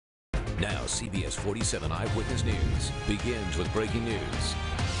Now, CBS 47 Eyewitness News begins with breaking news.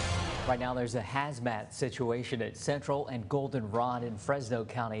 Right now, there's a hazmat situation at Central and Goldenrod in Fresno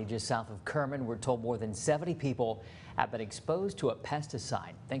County, just south of Kerman. We're told more than 70 people have been exposed to a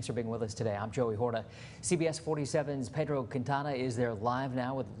pesticide. Thanks for being with us today. I'm Joey Horta. CBS 47's Pedro Quintana is there live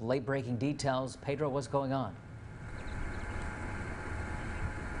now with late-breaking details. Pedro, what's going on?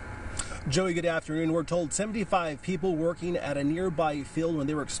 Joey, good afternoon. We're told 75 people working at a nearby field when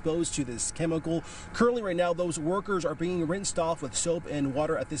they were exposed to this chemical. Currently, right now, those workers are being rinsed off with soap and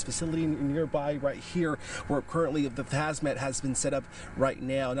water at this facility nearby right here, where currently the hazmat has been set up right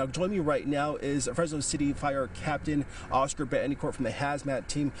now. Now, joining me right now is Fresno City Fire Captain Oscar Betancourt from the hazmat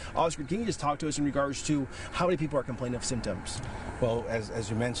team. Oscar, can you just talk to us in regards to how many people are complaining of symptoms? Well, as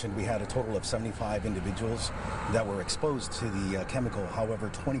you mentioned, we had a total of 75 individuals that were exposed to the chemical. However,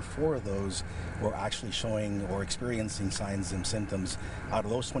 24 of those were actually showing or experiencing signs and symptoms. Out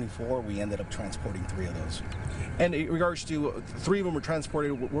of those 24, we ended up transporting 3 of those. And in regards to 3 of them were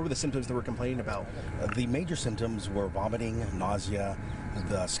transported, what were the symptoms they were complaining about? The major symptoms were vomiting, nausea,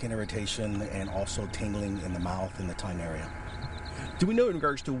 the skin irritation, and also tingling in the mouth and the tongue area. Do we know in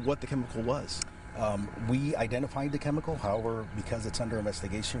regards to what the chemical was? We identified the chemical. However, because it's under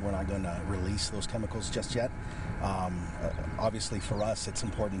investigation, we're not going to release those chemicals just yet. Obviously, for us, it's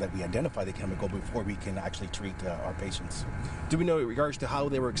important that we identify the chemical before we can actually treat our patients. Do we know in regards to how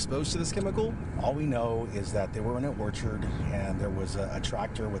they were exposed to this chemical? All we know is that they were in an orchard and there was a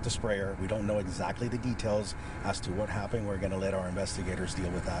tractor with a sprayer. We don't know exactly the details as to what happened. We're going to let our investigators deal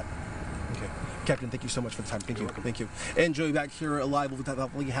with that. Okay. Captain, thank you so much for the time. Thank you. Thank you. And Joey, back here live. We'll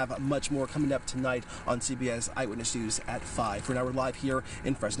definitely have much more coming up tonight on CBS Eyewitness News at 5. For now, we're live here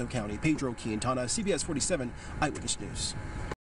in Fresno County. Pedro Quintana, CBS 47 Eyewitness News.